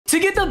To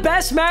get the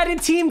best Madden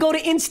team, go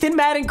to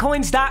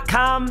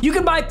instantmaddencoins.com. You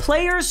can buy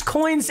players,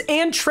 coins,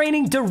 and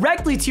training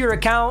directly to your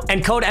account,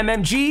 and code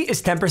MMG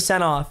is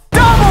 10% off.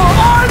 Double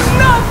or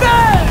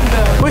nothing!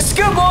 What's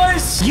good,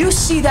 boys? You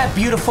see that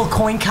beautiful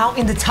coin count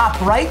in the top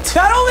right?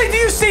 Not only do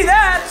you see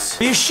that,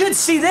 you should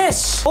see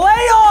this.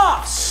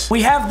 Playoffs!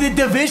 We have the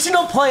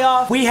divisional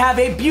playoff. We have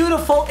a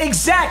beautiful,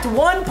 exact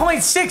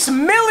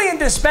 1.6 million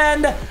to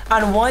spend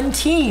on one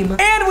team.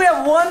 And we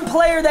have one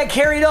player that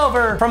carried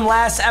over from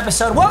last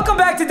episode. Welcome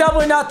back to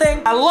Double or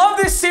Nothing. I love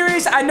this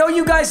series. I know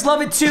you guys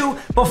love it too.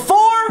 Before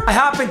I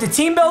hop into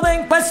team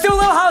building, let's do a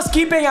little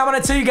housekeeping. I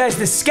want to tell you guys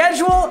the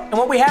schedule and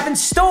what we have in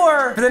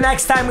store for the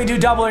next time we do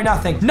Double or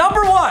Nothing.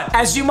 Number one,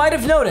 as you might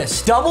have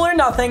noticed, Double or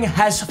Nothing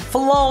has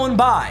flown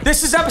by.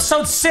 This is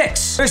episode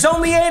 6. There's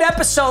only 8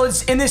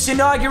 episodes in this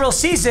inaugural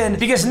season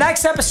because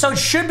next episode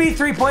should be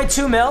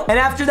 3.2 mil, and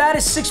after that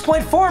is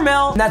 6.4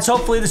 mil, and that's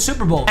hopefully the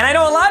Super Bowl. And I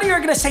know a lot of you are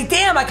gonna say,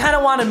 damn, I kind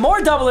of wanted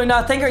more Double or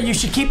Nothing, or you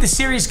should keep the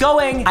series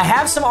going. I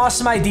have some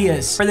awesome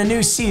ideas for the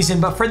new season,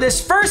 but for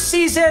this first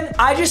season,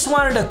 I just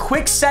wanted a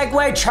quick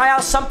segue, try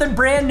out something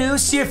brand new,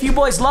 see if you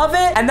boys love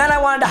it, and then I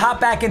wanted to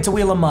hop back into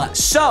Wheel of Mud.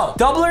 So,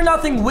 Double or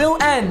Nothing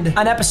will end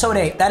on episode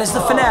 8. That is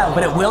the finale,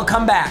 but it will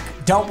come back.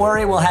 Don't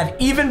worry, we'll have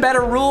even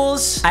better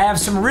rules. I have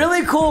some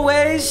really cool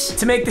ways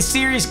to make the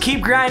series keep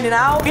grinding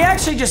out. We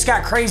actually just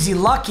got crazy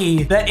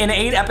lucky that in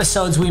 8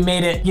 episodes we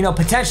made it, you know,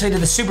 potentially to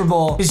the Super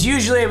Bowl, because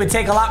usually it would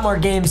take a lot more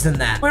games than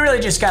that. We really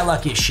just got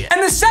lucky as shit.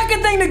 And the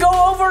second thing to go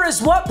over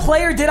is what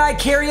player did I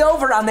carry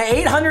over on the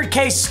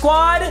 800K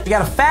squad? We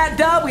got a fat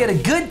dub, we had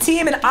a good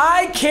team, and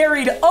I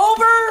carried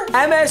over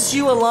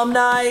MSU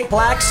alumni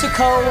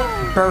Plaxico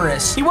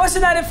Burress. He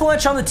wasn't that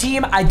influential on the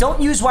team. I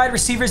don't use wide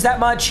receivers that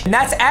much, and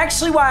that's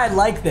actually why I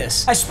like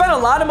this. I spent a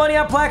lot of money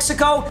on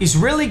Plaxico. He's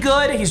really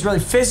good. He's really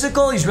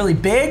physical. He's really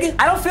big.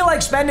 I don't feel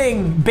like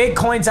spending big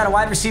coins on a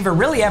wide receiver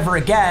really ever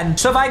again.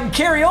 So if I can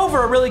carry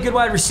over a really good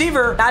wide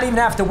receiver, not even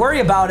have to worry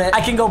about it,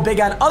 I can go big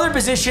on other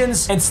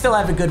positions and still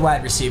have a good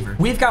wide receiver.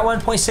 We've got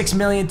 1.6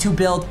 million to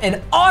build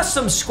an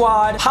awesome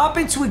squad. Hop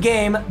into a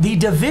game, the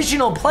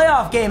divisional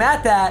playoff game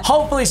at that.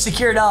 Hopefully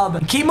secure dub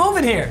and keep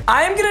moving here.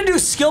 I am going to do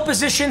skill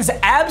positions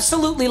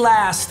absolutely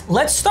last.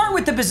 Let's start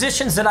with the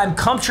positions that I'm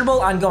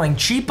comfortable on going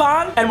cheap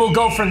on, and we'll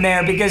go from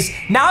there, because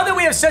now that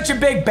we have such a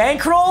big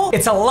bankroll,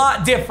 it's a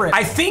lot different.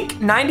 I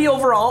think 90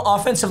 overall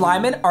offensive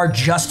linemen are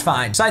just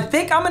fine. So I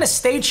think I'm going to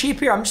stay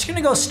cheap here. I'm just going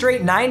to go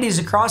straight 90s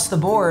across the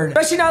board.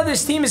 Especially now that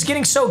this team is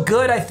getting so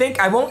good, I think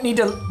I won't need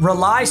to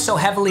rely so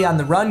heavily on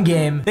the run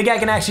game. I think I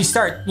can actually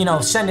start, you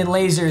know, sending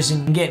lasers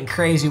and getting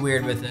crazy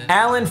weird with it.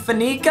 Alan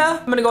Faneca,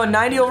 I'm going to go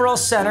 90 overall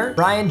center.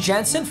 Ryan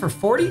Jensen for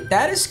 40.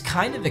 That is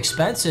kind of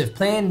expensive.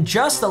 Playing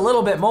just a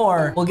little bit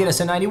more will get us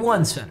a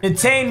 91 center.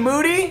 Natane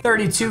Moody,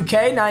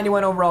 32K.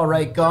 91 overall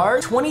right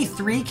guard.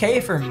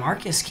 23K for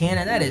Marcus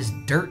Cannon. That is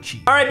dirt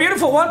cheap. All right,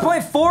 beautiful.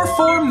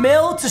 1.44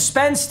 mil to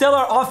spend. Still,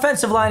 our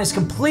offensive line is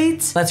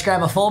complete. Let's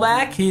grab a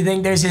fullback. Do you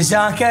think there's a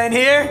Zonka in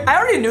here? I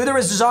already knew there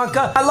was a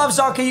Zonka. I love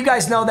Zonka. You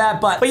guys know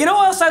that. But you know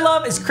what else I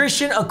love is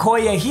Christian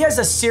Okoye. He has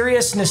a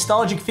serious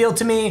nostalgic feel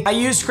to me. I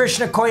used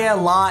Christian Okoye a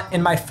lot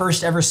in my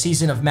first ever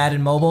season of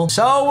Madden Mobile.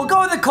 So we'll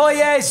go with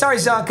Okoye. Sorry,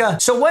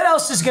 Zonka. So what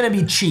else is going to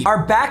be cheap?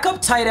 Our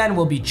backup tight end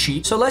will be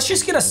cheap. So let's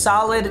just get a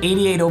solid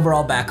 88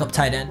 overall backup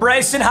tight end.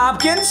 Bryson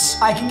Hopkins.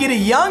 I can get a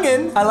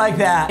youngin. I like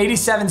that.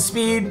 87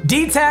 speed.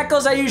 D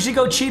tackles I usually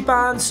go cheap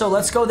on, so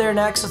let's go there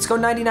next. Let's go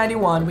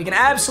 90-91. We can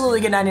absolutely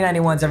get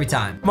 90-91s every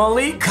time.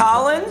 Malik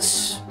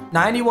Collins.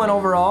 91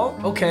 overall.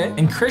 Okay.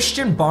 And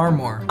Christian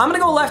Barmore. I'm going to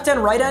go left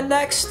end, right end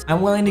next. I'm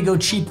willing to go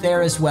cheap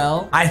there as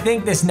well. I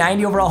think this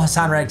 90 overall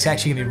Hassan Reddick's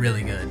actually going to be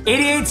really good.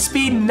 88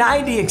 speed,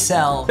 90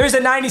 excel. There's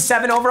a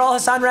 97 overall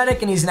Hassan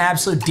Reddick, and he's an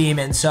absolute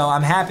demon. So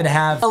I'm happy to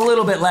have a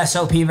little bit less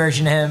OP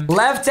version of him.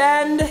 Left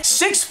end,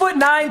 6'9",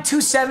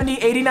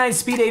 270, 89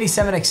 speed,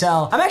 87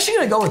 excel. I'm actually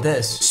going to go with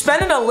this.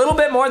 Spending a little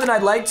bit more than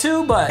I'd like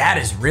to, but that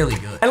is really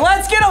good. And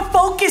let's get a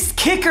focused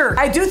kicker.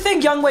 I do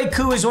think Younghoe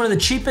Koo is one of the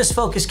cheapest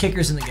focused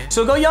kickers in the game.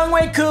 So go Younghoe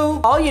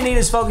Koo. All you need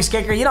is focus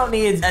kicker. You don't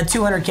need a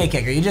 200K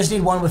kicker. You just need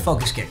one with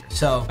focus kicker.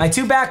 So my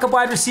 2 backup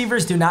wide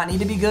receivers do not need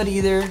to be good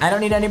either. I don't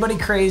need anybody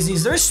crazy.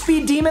 Is there a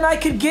speed demon I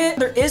could get?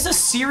 There is a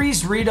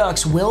series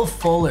redux, Will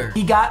Fuller.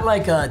 He got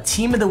like a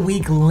team of the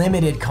week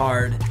limited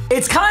card.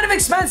 It's kind of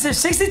expensive,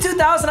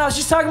 62,000. I was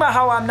just talking about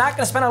how I'm not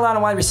going to spend a lot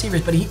on wide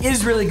receivers, but he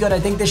is really good. I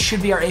think this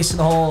should be our ace in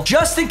the hole.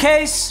 Just in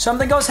case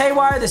something goes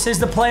haywire, this is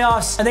the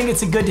playoffs. I think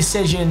it's a good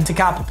decision to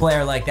cop a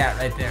player like that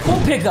right there.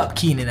 We'll pick up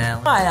Keenan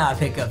Allen. Why not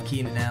pick up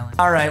Keenan Allen?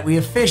 All right, we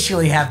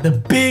officially have the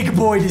big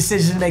boy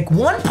decision to make.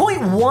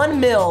 1.1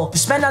 mil to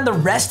spend on the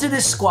rest of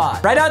this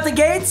squad. Right out the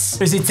gates,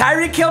 there's a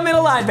Tyreek Hill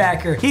middle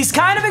linebacker. He's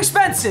kind of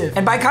expensive.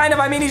 And by kind of,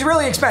 I mean he's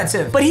really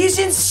expensive. But he's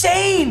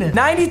insane.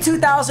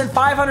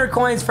 92,500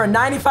 coins for a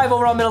 95 95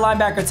 overall middle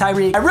linebacker,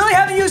 Tyreek. I really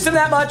haven't used him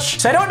that much,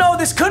 so I don't know.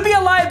 This could be a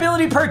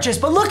liability purchase,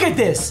 but look at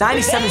this.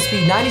 97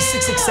 speed,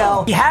 96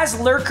 XL. He has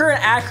Lurker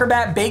and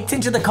Acrobat baked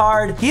into the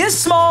card. He is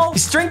small.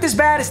 His strength is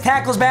bad. His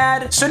tackle's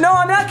bad. So no,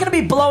 I'm not going to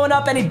be blowing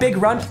up any big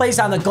run plays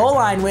on the goal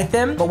line with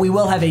him, but we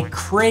will have a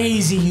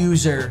crazy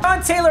user.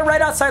 Sean Taylor,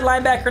 right outside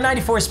linebacker,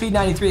 94 speed,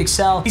 93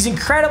 XL. He's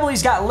incredible.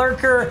 He's got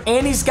Lurker,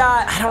 and he's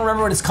got, I don't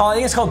remember what it's called. I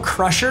think it's called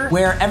Crusher,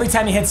 where every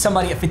time he hits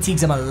somebody, it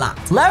fatigues him a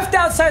lot. Left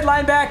outside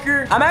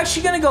linebacker, I'm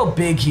actually going to go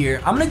big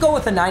here. I'm going to go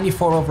with a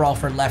 94 overall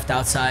for left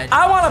outside.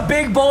 I want a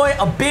big boy,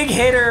 a big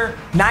hitter,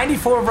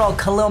 94 overall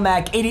Khalil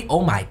Mack, 80.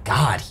 Oh my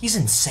God, he's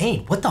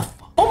insane. What the f?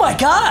 Oh my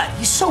God,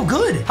 he's so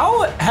good.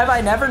 How have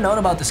I never known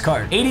about this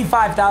card?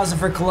 85,000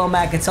 for Khalil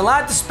Mack. It's a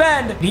lot to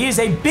spend, but he is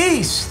a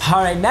beast.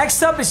 All right,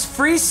 next up is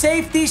free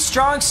safety,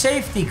 strong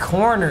safety,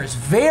 corners.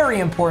 Very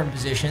important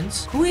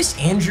positions. Who is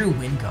Andrew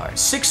Wingard?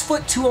 6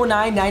 foot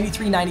 209,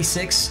 93,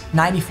 96,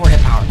 94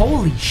 hit power.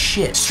 Holy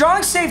shit.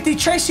 Strong safety,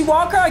 Tracy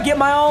Walker. I get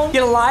my own.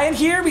 Get a lion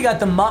here. We got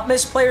the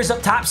Mutt-Miss players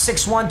up top,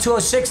 6'1",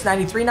 206,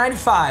 93,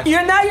 95.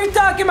 Now you're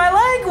talking my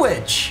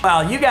language.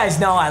 Well, you guys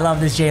know I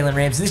love this Jalen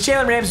Ramsey. This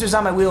Jalen Ramsey was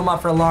on my wheel him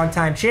up for a long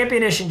time.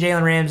 Champion edition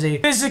Jalen Ramsey.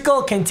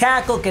 Physical, can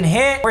tackle, can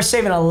hit. We're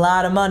saving a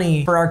lot of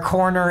money for our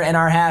corner and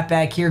our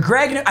halfback here.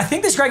 I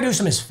think this Greg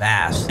Newsome is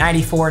fast.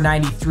 94,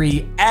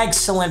 93.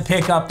 Excellent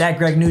pickup. That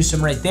Greg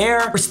Newsome right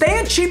there. We're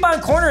staying cheap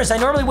on corners. I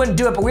normally wouldn't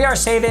do it, but we are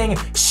saving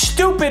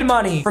stupid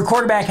money for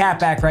quarterback,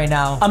 halfback right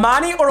now.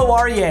 Amani or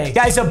Oruwariye.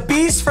 Guy's a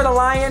beast for the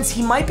Lions.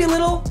 He might be a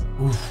little...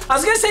 I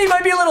was gonna say he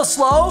might be a little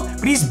slow,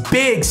 but he's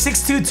big,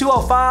 6'2",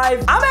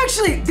 205.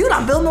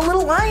 I'm building a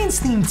little Lions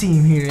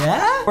team here,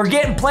 yeah? We're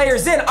getting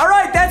players in. All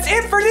right, that's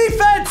it for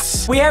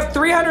defense. We have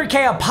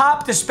 300K a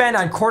pop to spend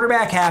on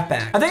quarterback,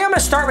 halfback. I think I'm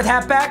gonna start with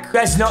halfback. You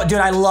guys know, dude,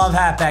 I love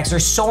halfbacks. They're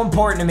so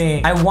important to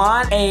me. I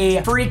want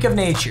a freak of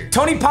nature.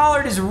 Tony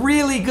Pollard is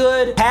really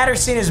good.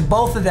 Patterson is,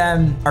 both of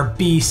them are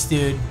beasts,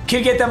 dude.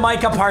 Could get the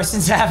Micah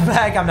Parsons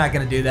halfback. I'm not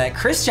gonna do that.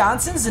 Chris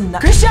Johnson is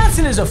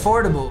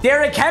affordable.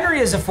 Derrick Henry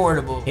is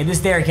affordable. This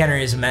Derrick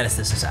Henry is a menace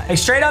to society. Like,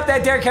 straight up,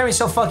 that Derrick Henry is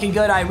so fucking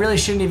good, I really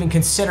shouldn't even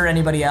consider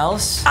anybody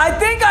else. I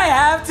think I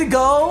have to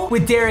go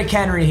with Derrick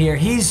Henry here.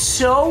 He's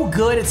so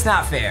good, it's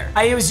not fair.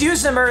 I was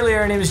using him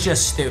earlier, and it was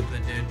just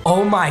stupid, dude.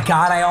 Oh my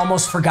God, I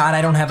almost forgot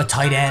I don't have a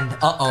tight end.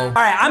 Uh-oh. All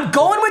right, I'm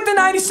going with the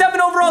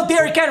 97 overall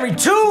Derrick Henry,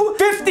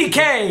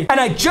 250K. And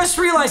I just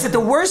realized at the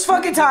worst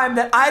fucking time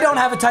that I don't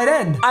have a tight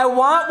end. I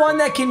want one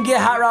that can get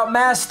Hot Route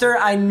Master.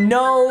 I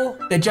know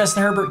that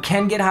Justin Herbert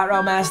can get Hot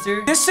Route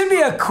Master. This should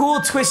be a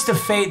cool twist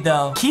of fate,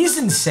 though. He's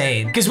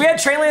insane. Because we had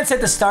Trey Lance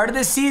at the start of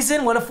this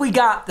season. What if we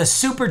got the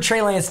super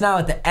Trey Lance now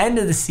at the end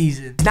of the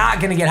season?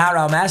 Not gonna get Hot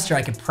Route Master,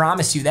 I can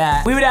promise you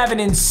that. We would have an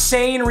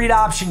insane read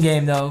option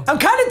game, though. I'm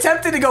kind of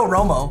tempted to go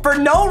Romo. For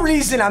no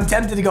reason, I'm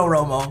tempted to go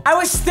Romo. I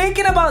was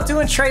thinking about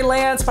doing Trey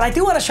Lance, but I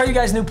do want to show you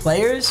guys new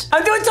players.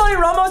 I'm doing Tony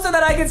Romo so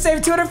that I can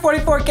save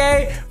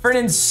 244K for an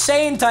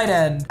insane tight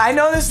end. I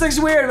know this looks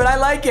weird, but I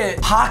like it.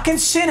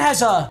 Hawkinson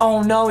has a...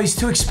 Oh no, he's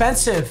too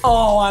expensive.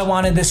 Oh, I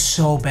wanted this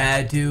so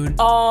bad, dude.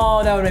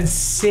 Oh, that would have been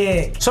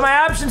sick. So my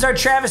options are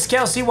Travis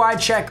Kelce,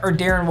 Wycheck, or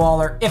Darren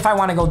Waller if I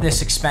want to go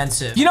this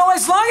expensive. You know,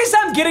 as long as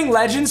I'm getting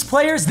Legends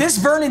players, this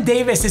Vernon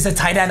Davis is a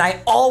tight end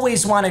I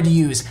always wanted to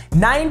use.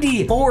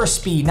 94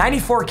 speed,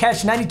 94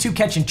 catch, 92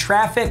 catch in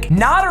traffic.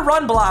 Not a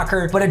run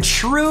blocker, but a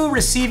true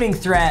receiving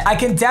threat. I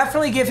can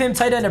definitely give him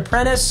tight end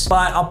apprentice,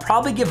 but I'll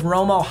probably give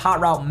Romo Hot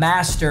Route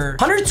Master.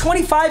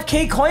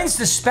 125K coins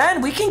to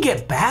spend. We can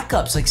get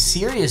backups, like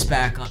serious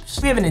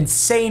backups. We have an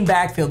insane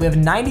backfield. We have a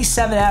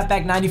 97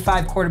 halfback,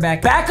 95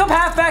 quarterback. Backup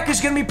halfback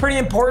is going to be pretty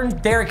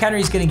important. Derrick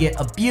Henry is going to get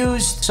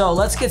abused. So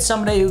let's get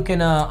somebody who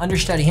can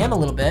understudy him a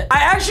little bit. I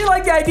actually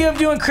like the idea of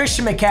doing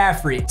Christian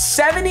McCaffrey.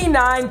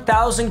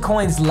 79,000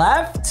 coins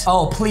left.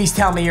 Oh, please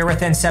tell me you're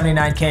within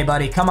 79K,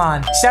 buddy. Come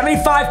on.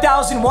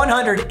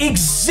 75,100.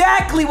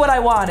 Exactly what I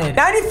wanted.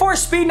 94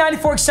 speed,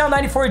 94 excel,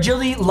 94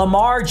 agility,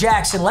 Lamar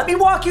Jackson. Let me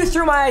walk you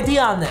through my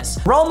idea on this.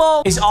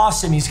 Romo is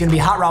awesome. He's going to be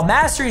Hot Route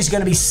Master. He's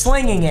going to be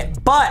slinging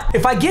it. But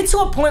if I get to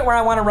a point where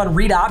I want to run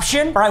read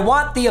option, or I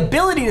want the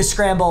ability to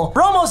scramble,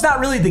 Romo's not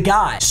really the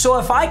guy. So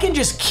if I can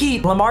just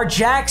keep Lamar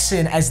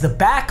Jackson as the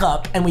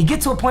backup, and we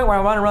get to a point where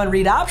I want to run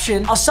read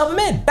option, I'll sub him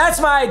in. That's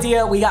my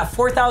idea. We got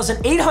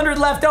 4,800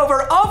 left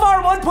over of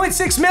our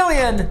 1.6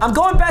 million. I'm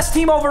going best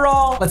team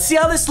overall. Let's see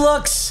how this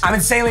looks. I'm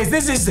insanely,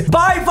 this is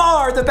by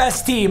far the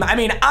best team. I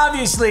mean,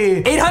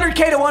 obviously,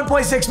 800K to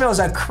 1.6 mil is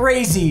a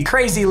crazy,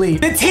 crazy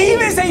leap. The team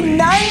is a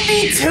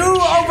 92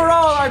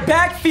 overall. Our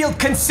backfield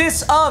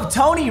consists of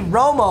Tony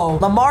Romo,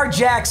 Lamar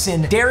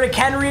Jackson, Derrick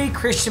Henry,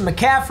 Christian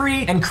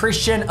McCaffrey, and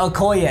Christian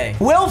Okoye.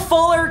 Will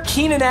Fuller,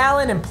 Keenan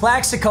Allen, and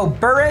Plaxico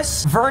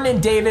Burress, Vernon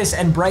Davis,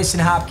 and Bryson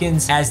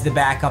Hopkins as the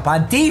backup.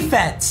 On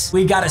defense,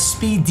 we got a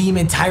speed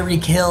demon,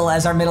 Tyreek Hill,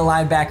 as our middle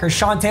linebacker.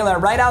 Sean Taylor,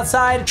 right outside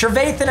outside,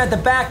 Trevathan at the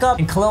backup,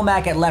 and Khalil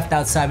Mack at left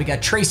outside. We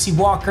got Tracy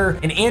Walker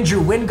and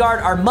Andrew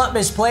Wingard, our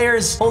Mutmas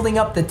players, holding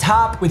up the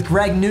top with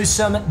Greg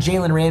Newsome,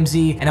 Jalen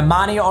Ramsey, and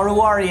Amani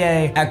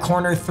Oruwariye at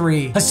corner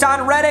 3.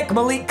 Hassan Reddick,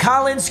 Malik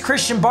Collins,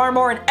 Christian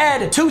Barmore, and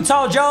Ed Too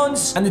Tall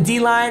Jones on the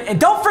D-line. And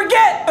don't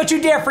forget, don't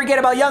you dare forget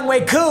about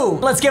Younghoe Koo.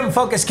 Let's give him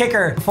focus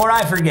kicker before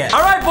I forget.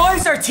 All right,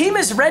 boys, our team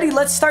is ready.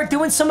 Let's start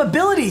doing some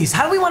abilities.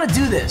 How do we want to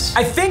do this?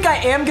 I think I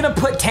am going to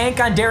put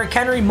Tank on Derrick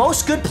Henry.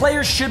 Most good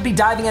players should be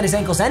diving at his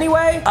ankles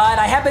anyway. And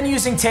I have been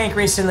using Tank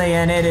recently,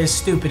 and it is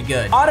stupid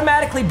good.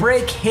 Automatically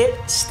break, hit,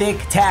 stick,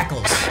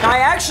 tackles. Now, I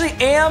actually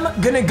am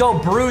going to go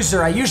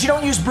Bruiser. I usually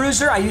don't use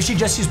Bruiser. I usually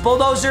just use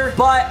Bulldozer,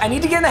 but I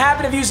need to get in the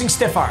habit of using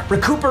Stiff Arm.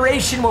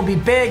 Recuperation will be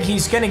big.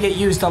 He's going to get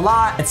used a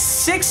lot. It's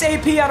 6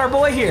 AP on our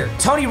boy here.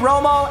 Tony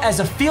Romo, as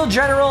a field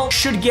general,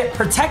 should get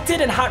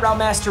protected and Hot Route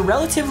Master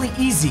relatively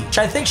easy, which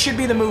I think should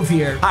be the move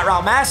here. Hot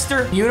Route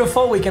Master,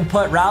 beautiful. We can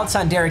put routes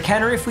on Derrick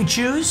Henry if we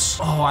choose.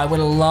 Oh, I would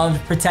have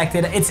loved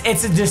protected.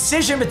 It's a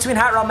decision between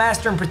Hot Route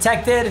Master and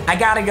protected. I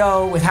gotta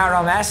go with Hot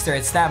Route Master.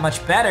 It's that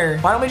much better.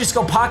 Why don't we just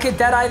go pocket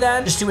Deadeye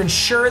then, just to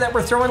ensure that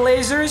we're throwing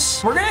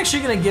lasers? We're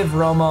actually gonna give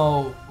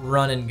Romo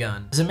run and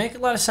gun. Does it make a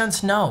lot of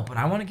sense? No, but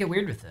I want to get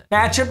weird with it.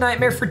 Matchup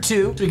nightmare for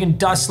 2, so we can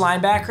dust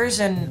linebackers,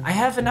 and I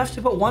have enough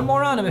to put 1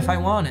 more on him if I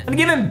want it. I'm gonna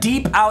give him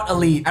deep out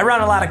elite. I run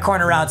a lot of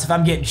corner routes if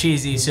I'm getting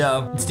cheesy,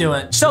 so let's do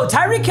it. So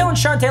Tyreek Hill and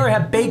Sean Taylor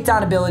have baked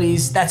on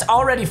abilities. That's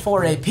already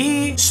 4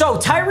 AP. So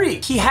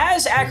Tyreek, he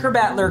has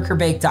Acrobat Lurker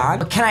baked on,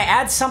 but can I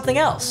add something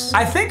else?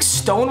 I think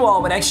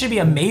Stonewall would actually be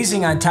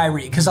amazing on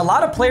Tyreek, because a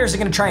lot of players are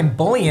gonna try and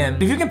bully him.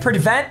 If you can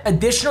prevent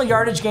additional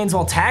yardage gains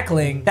while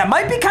tackling, that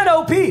might be kind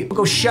of OP. We'll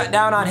go shut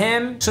down on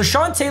him. So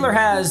Sean Taylor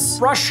has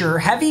Rusher,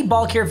 heavy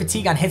ball carrier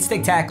fatigue on hit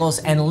stick tackles,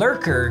 and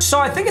Lurker. So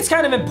I think it's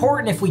kind of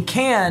important if we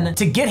can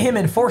to get him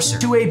Enforcer.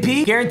 2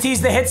 AP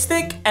guarantees the hit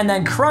stick, and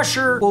then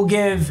Crusher will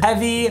give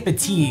heavy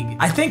fatigue.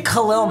 I think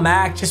Khalil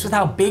Mack, just with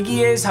how big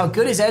he is, how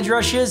good his edge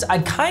rush is,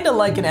 I'd kind of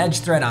like an edge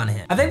threat on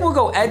him. I think we'll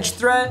go edge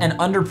threat and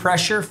under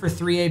pressure for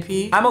 3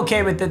 AP. I'm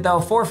okay with it though.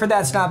 4 for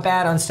that's not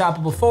bad.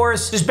 Unstoppable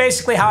force. Just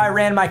basically how I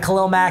ran my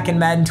Khalil Mack in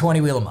Madden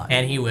 20 wheel 'em up.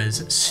 And he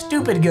was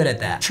stupid good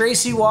at that.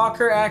 Tracy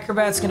Walker,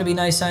 Acrobat's gonna be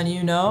nice on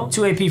you, no?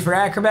 2 AP for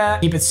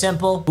Acrobat. Keep it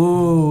simple.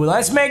 Ooh,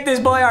 let's make this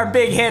boy our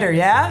big hitter,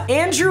 yeah?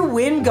 Andrew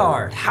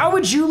Wingard, how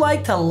would you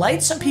like to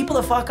light some people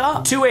the fuck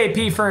up? 2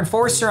 AP for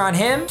Enforcer on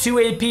him. 2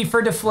 AP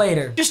for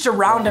Deflator. Just to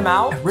round him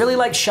out. I really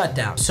like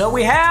Shutdown. So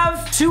we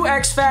have 2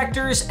 X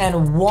Factors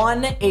and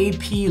 1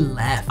 AP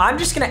left. I'm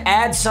just gonna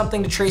add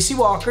something to Tracy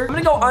Walker. I'm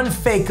gonna go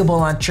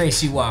Unfakeable on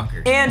Tracy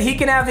Walker. And he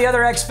can have the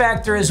other X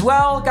Factor as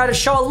well. Gotta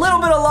show a little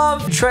bit of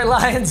love. Detroit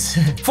Lions.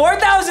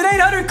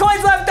 4,800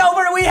 coins left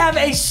over. We have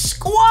a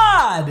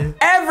squad.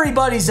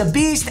 Everybody's a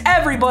beast.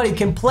 Everybody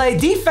can play.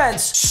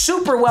 Defense,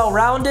 super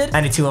well-rounded.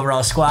 92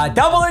 overall squad.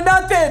 Double or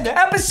nothing.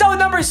 Episode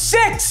number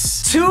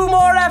 6. 2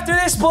 more after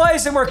this,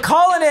 boys, and we're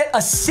calling it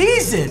a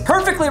season.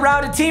 Perfectly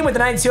rounded team with a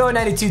 92 and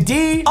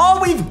 92D.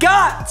 All we've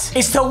got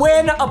is to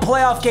win a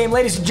playoff game,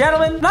 ladies and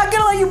gentlemen. I'm not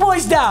gonna let you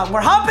boys down.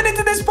 We're hopping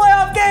into this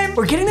playoff game.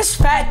 We're getting this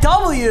fat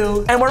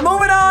W, and we're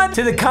moving on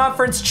to the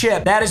conference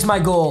chip. That is my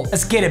goal.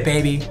 Let's get it,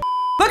 baby.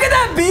 Look at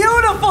that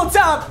beautiful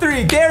top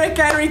 3. Derrick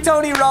Henry,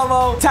 Tony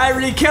Romo,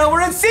 Tyreek Hill.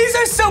 We're in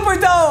Caesar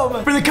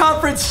Superdome for the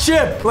conference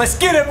chip. Let's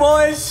get it,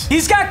 boys.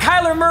 He's got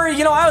Kyler Murray.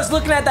 You know, I was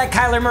looking at that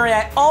Kyler Murray.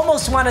 I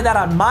almost wanted that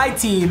on my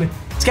team.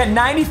 He's got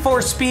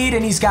 94 speed,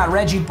 and he's got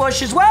Reggie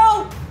Bush as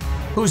well,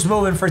 who's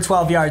moving for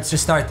 12 yards to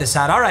start this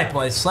out. All right,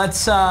 boys,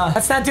 let's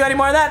not do any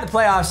more of that in the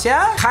playoffs,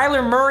 yeah?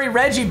 Kyler Murray,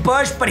 Reggie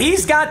Bush, but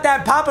he's got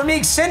that Papa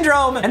Meek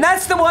syndrome, and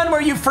that's the one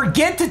where you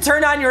forget to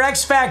turn on your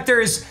X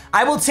Factors.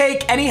 I will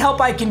take any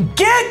help I can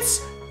get.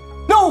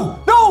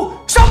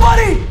 No,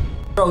 somebody!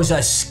 Throws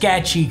a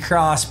sketchy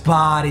cross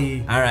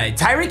body. All right,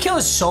 Tyreek Hill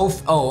is so,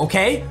 oh,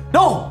 okay.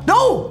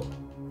 No!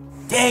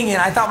 Dang it,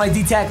 I thought my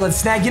D-tackle had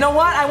snagged. You know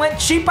what? I went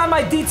cheap on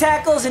my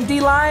D-tackles and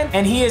D-line,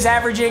 and he is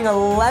averaging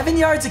 11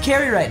 yards a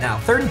carry right now.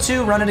 3rd and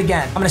 2, run it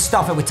again. I'm gonna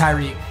stuff it with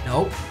Tyreek.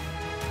 Nope.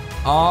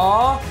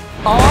 Oh,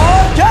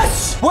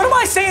 yes! What do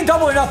I say in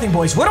double or nothing,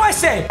 boys? What do I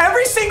say?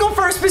 Every single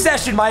first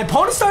possession, my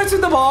opponent starts with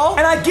the ball,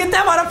 and I get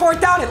them on a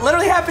 4th down. It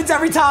literally happens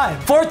every time.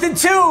 4th and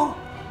 2.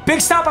 Big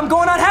stop, I'm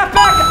going on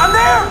halfback. I'm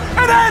there,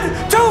 and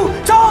then Too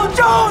Tall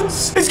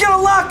Jones is gonna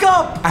lock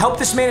up. I hope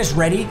this man is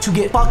ready to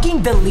get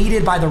fucking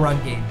deleted by the run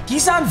game.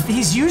 He's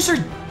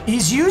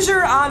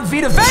user on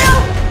Vita Vea,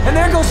 and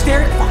there goes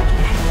Derrick.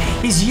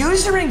 He's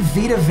usering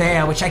Vita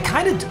Vea, which I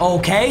kind of,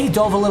 okay, he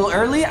dove a little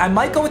early. I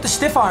might go with the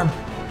stiff arm.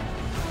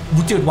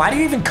 Dude, why do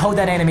you even code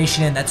that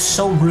animation in? That's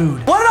so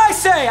rude. What did I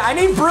say? I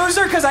need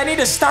Bruiser because I need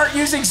to start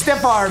using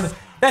stiff arm.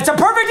 That's a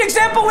perfect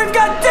example. We've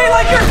got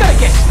daylight. You're gonna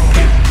get.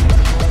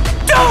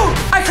 Dude,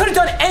 I could have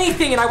done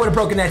anything and I would have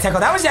broken that tackle.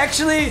 That was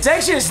it's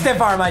actually a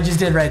stiff arm I just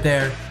did right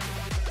there.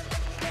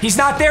 He's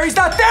not there,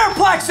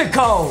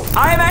 Plaxico.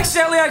 I am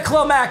accidentally on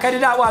Khalil Mack. I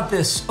did not want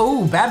this.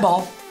 Oh, bad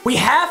ball. We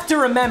have to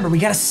remember, we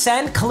gotta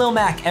send Khalil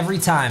Mack every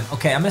time.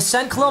 Okay, I'm gonna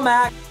send Khalil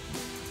Mack.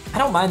 I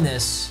don't mind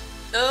this.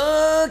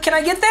 Can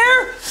I get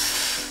there?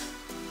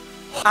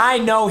 I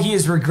know he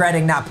is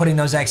regretting not putting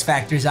those X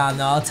factors on,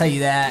 though. I'll tell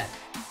you that.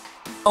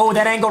 Oh,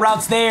 that angle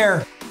route's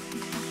there.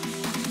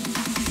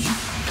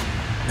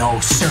 No,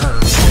 sir.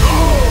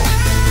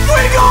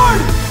 Point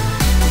guard!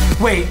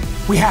 Wait,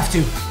 we have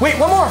to. Wait,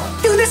 one more.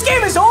 Dude, this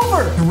game is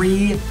over.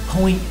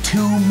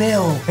 3.2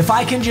 mil. If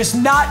I can just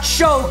not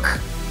choke.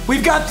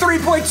 We've got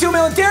 3.2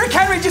 mil. Derrick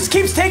Henry just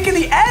keeps taking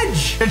the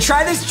edge. To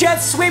try this jet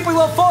sweep with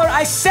Will Fuller,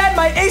 I set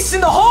my ace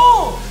in the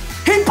hole.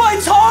 He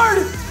bites hard.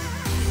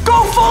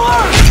 Go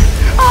Fuller.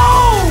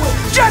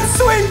 Oh, jet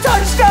sweep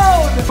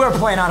touchdown. We're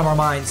playing out of our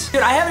minds.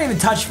 Dude, I haven't even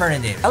touched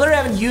Vernon Davis. I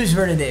literally haven't used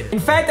Vernon Davis. In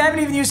fact, I haven't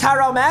even used High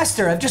Route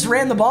Master. I've just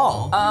ran the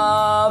ball.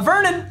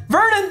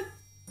 Vernon.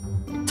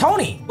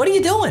 Tony, what are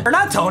you doing? Or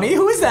not Tony,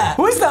 who is that?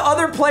 Who is the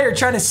other player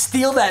trying to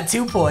steal that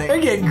 2-point?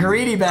 They're getting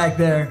greedy back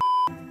there.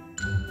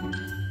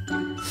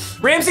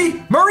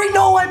 Ramsey, Murray,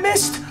 no, I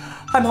missed.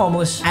 I'm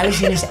homeless. I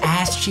was in his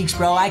ass cheeks,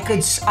 bro. I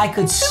could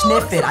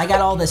sniff it. I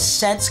got all the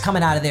scents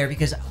coming out of there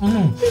because, It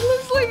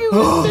looks like it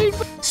was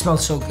fake.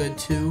 Smells so good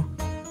too.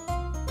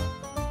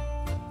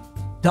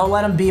 Don't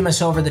let him beam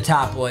us over the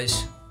top,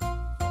 boys.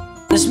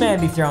 This man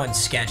be throwing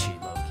sketchy,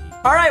 low-key.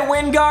 All right,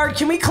 Wingard,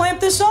 can we clamp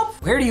this up?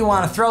 Where do you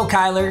want to throw,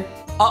 Kyler?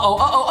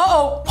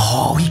 Uh-oh.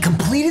 Oh, he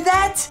completed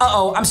that?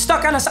 Uh-oh, I'm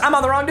stuck on I'm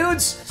on the wrong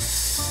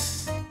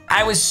dudes.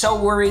 I was so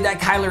worried. That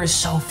Kyler is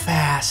so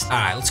fast. All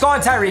right, let's go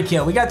on Tyreek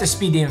Hill. We got the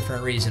speed demon for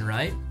a reason,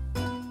 right?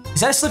 Is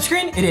that a slip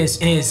screen? It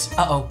is.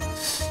 Uh-oh.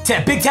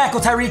 Big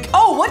tackle, Tyreek.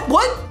 Oh,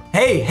 what?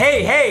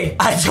 Hey.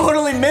 I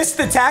totally missed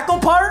the tackle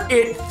part.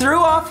 It threw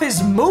off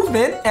his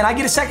movement, and I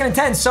get a 2nd and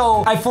 10,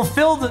 so I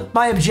fulfilled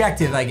my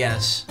objective, I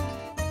guess.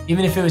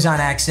 Even if it was on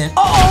accident.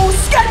 Uh-oh,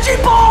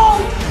 sketchy ball!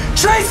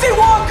 Tracy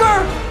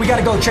Walker! We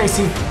gotta go,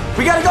 Tracy.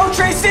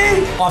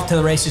 Off to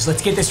the races.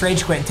 Let's get this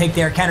rage quit and take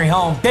Derrick Henry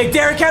home. Take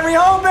Derrick Henry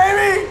home,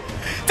 baby!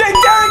 Take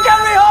Derrick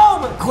Henry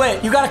home!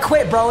 Quit. You gotta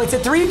quit, bro. It's a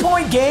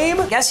 3-point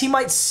game. Guess he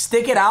might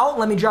stick it out.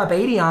 Let me drop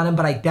 80 on him,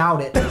 but I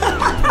doubt it.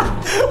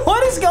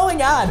 What is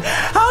going on?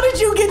 How did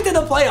you get to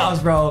the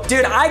playoffs, bro?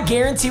 Dude, I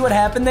guarantee what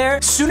happened there.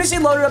 As soon as he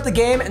loaded up the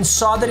game and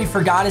saw that he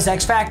forgot his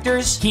X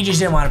factors, he just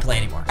didn't want to play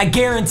anymore. I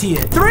guarantee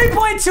it.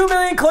 3.2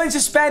 million coins to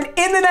spend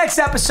in the next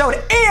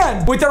episode.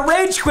 And with the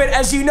rage quit,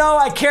 as you know,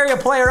 I carry a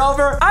player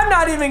over. I'm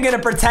not even going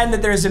to pretend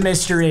that there's a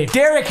mystery.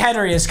 Derrick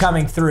Henry is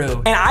coming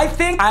through. And I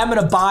think I'm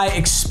going to buy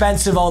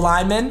expensive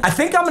O-linemen. I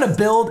think I'm going to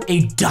build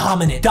a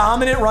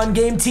dominant run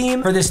game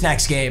team for this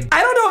next game.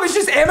 I don't know if it's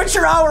just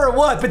amateur hour or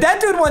what, but that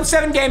dude won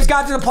 7 games,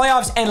 got to the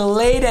playoffs, and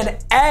laid an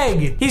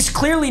egg. He's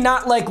clearly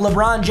not like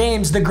LeBron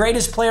James, the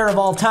greatest player of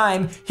all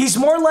time. He's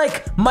more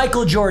like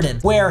Michael Jordan,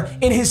 where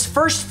in his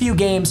first few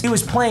games, he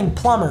was playing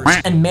plumbers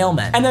and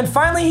mailmen. And then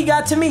finally he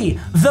got to me,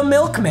 the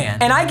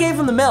milkman. And I gave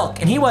him the milk,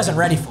 and he wasn't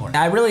ready for it.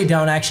 I really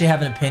don't actually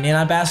have an opinion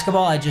on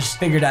basketball. I just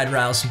figured I'd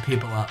rile some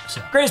people up.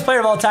 So, greatest player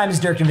of all time is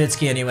Dirk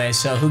Nowitzki anyway,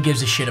 so who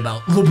gives a shit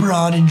about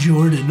LeBron and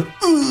Jordan?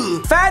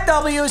 Ugh. Fat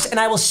W's, and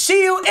I will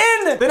see you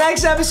in the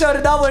next episode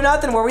of Double or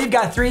Nothing, where we've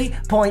got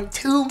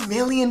 3.2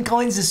 million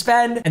coins to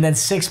spend, and then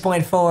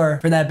 6.4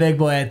 for that big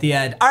boy at the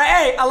end. All right,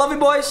 hey, I love you,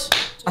 boys.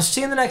 I'll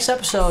see you in the next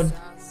episode.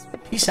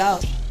 Peace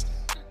out.